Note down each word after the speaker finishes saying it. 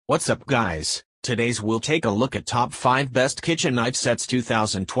What's up guys, today's we'll take a look at top 5 best kitchen knife sets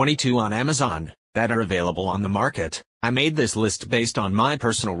 2022 on Amazon, that are available on the market. I made this list based on my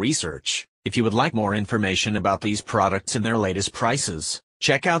personal research. If you would like more information about these products and their latest prices,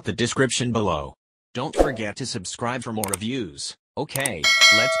 check out the description below. Don't forget to subscribe for more reviews. Okay,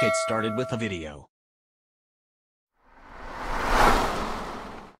 let's get started with the video.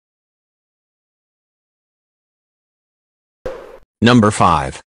 Number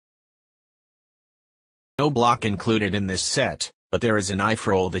 5. No block included in this set, but there is a knife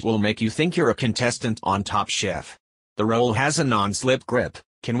roll that will make you think you're a contestant on Top Chef. The roll has a non-slip grip,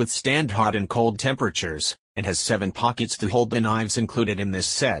 can withstand hot and cold temperatures, and has 7 pockets to hold the knives included in this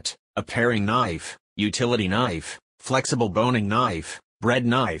set: a paring knife, utility knife, flexible boning knife, bread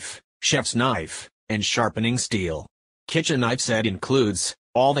knife, chef's knife, and sharpening steel. Kitchen knife set includes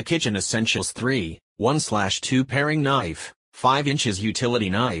all the kitchen essentials: 1/2 paring knife, 5 inches utility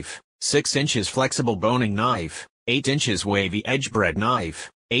knife, 6 inches flexible boning knife, 8 inches wavy edge bread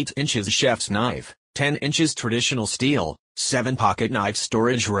knife, 8 inches chef's knife, 10 inches traditional steel, 7 pocket knife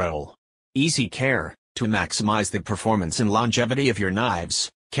storage roll. Easy care: to maximize the performance and longevity of your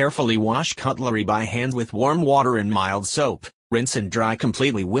knives, carefully wash cutlery by hand with warm water and mild soap, rinse and dry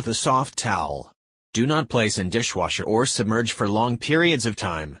completely with a soft towel. Do not place in dishwasher or submerge for long periods of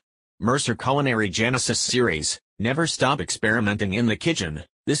time. Mercer Culinary Genesis Series, never stop experimenting in the kitchen.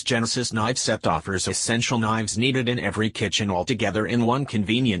 This Genesis knife set offers essential knives needed in every kitchen all together in one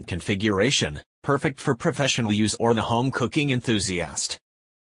convenient configuration, perfect for professional use or the home cooking enthusiast.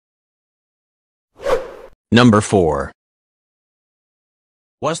 Number 4.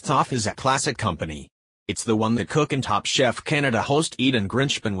 Westhoff is a classic company. It's the one that cook and Top Chef Canada host Eden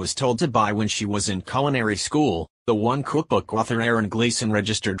Grinshpan was told to buy when she was in culinary school, the one cookbook author Erin Gleeson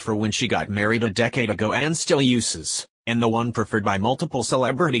registered for when she got married a decade ago and still uses, and the one preferred by multiple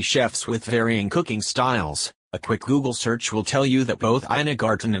celebrity chefs with varying cooking styles. A quick Google search will tell you that both Ina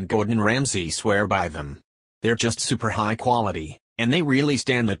Garten and Gordon Ramsay swear by them. They're just super high quality, and they really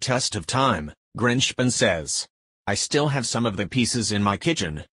stand the test of time, Grinshpan says. I still have some of the pieces in my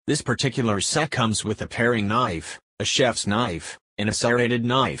kitchen. This particular set comes with a paring knife, a chef's knife, and a serrated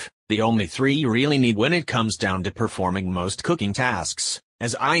knife, the only 3 you really need when it comes down to performing most cooking tasks,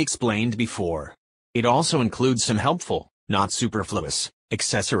 as I explained before. It also includes some helpful, not superfluous,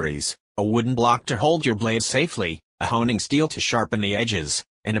 accessories: a wooden block to hold your blade safely, a honing steel to sharpen the edges,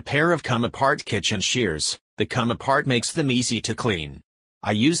 and a pair of come-apart kitchen shears. The come-apart makes them easy to clean.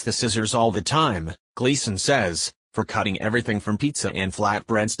 I use the scissors all the time, Gleeson says, for cutting everything from pizza and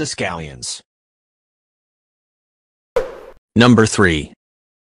flatbreads to scallions. Number 3.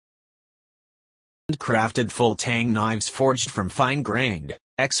 Handcrafted full tang knives forged from fine-grained,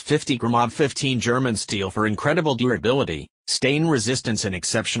 X50 Gromov 15 German steel for incredible durability, stain resistance and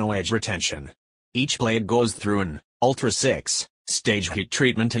exceptional edge retention. Each blade goes through an Ultra 6 stage heat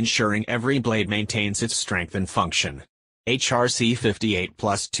treatment, ensuring every blade maintains its strength and function. HRC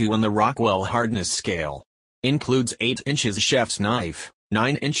 58+2 on the Rockwell hardness scale. Includes 8 inches chef's knife,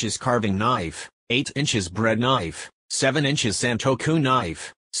 9 inches carving knife, 8 inches bread knife, 7 inches santoku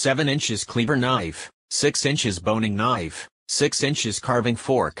knife, 7 inches cleaver knife, 6 inches boning knife, 6 inches carving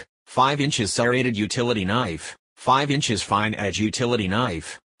fork, 5 inches serrated utility knife, 5 inches fine edge utility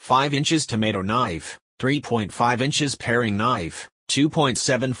knife, 5 inches tomato knife, 3.5 inches paring knife,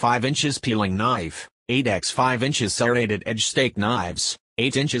 2.75 inches peeling knife, 8x 5 inches serrated edge steak knives,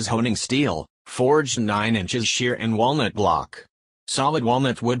 8 inches honing steel, forged 9 inches shear and walnut block. Solid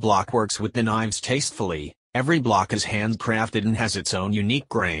walnut wood block works with the knives tastefully. Every block is handcrafted and has its own unique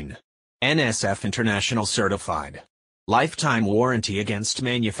grain. NSF International certified. Lifetime warranty against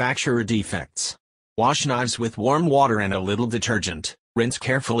manufacturer defects. Wash knives with warm water and a little detergent. Rinse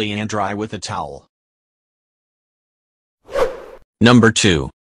carefully and dry with a towel. Number 2.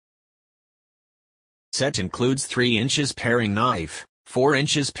 Set includes 3 inches paring knife, 4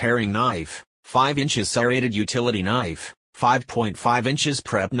 inches paring knife, 5 inches serrated utility knife, 5.5 inches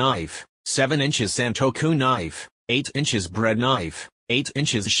prep knife, 7 inches santoku knife, 8 inches bread knife, 8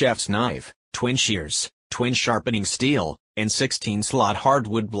 inches chef's knife, twin shears, twin sharpening steel, and 16-slot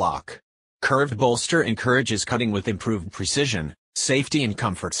hardwood block. Curved bolster encourages cutting with improved precision, safety and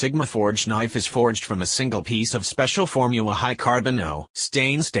comfort. Sigma Forged knife is forged from a single piece of special formula high carbon no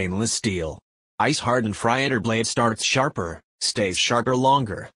stain stainless steel. Ice hardened Frieder blade starts sharper, stays sharper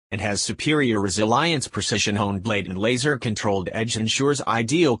longer, and has superior resilience. Precision honed blade and laser controlled edge ensures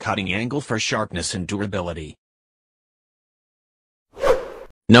ideal cutting angle for sharpness and durability.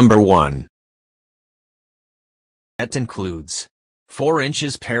 Number 1. It includes 4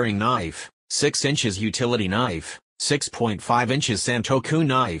 inches paring knife, 6 inches utility knife, 6.5 inches Santoku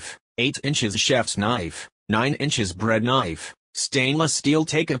knife, 8 inches chef's knife, 9 inches bread knife, stainless steel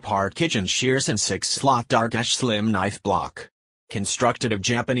take-apart kitchen shears and 6-slot dark-ash slim knife block. Constructed of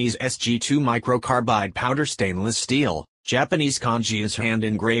Japanese SG2 microcarbide powder stainless steel, Japanese kanji is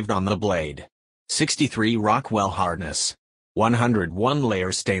hand-engraved on the blade. 63 Rockwell hardness. 101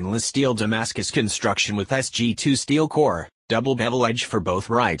 layer stainless steel Damascus construction with SG2 steel core, double bevel edge for both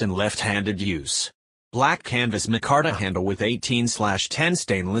right and left-handed use. Black canvas micarta handle with 18/10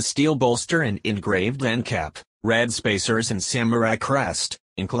 stainless steel bolster and engraved end cap, red spacers and samurai crest.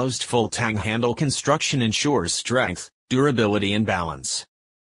 Enclosed full tang handle construction ensures strength, durability and balance.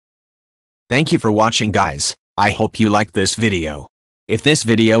 Thank you for watching, guys. I hope you liked this video. If this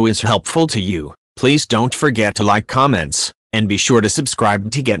video is helpful to you, please don't forget to like, comments, and be sure to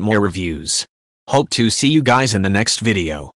subscribe to get more reviews. Hope to see you guys in the next video.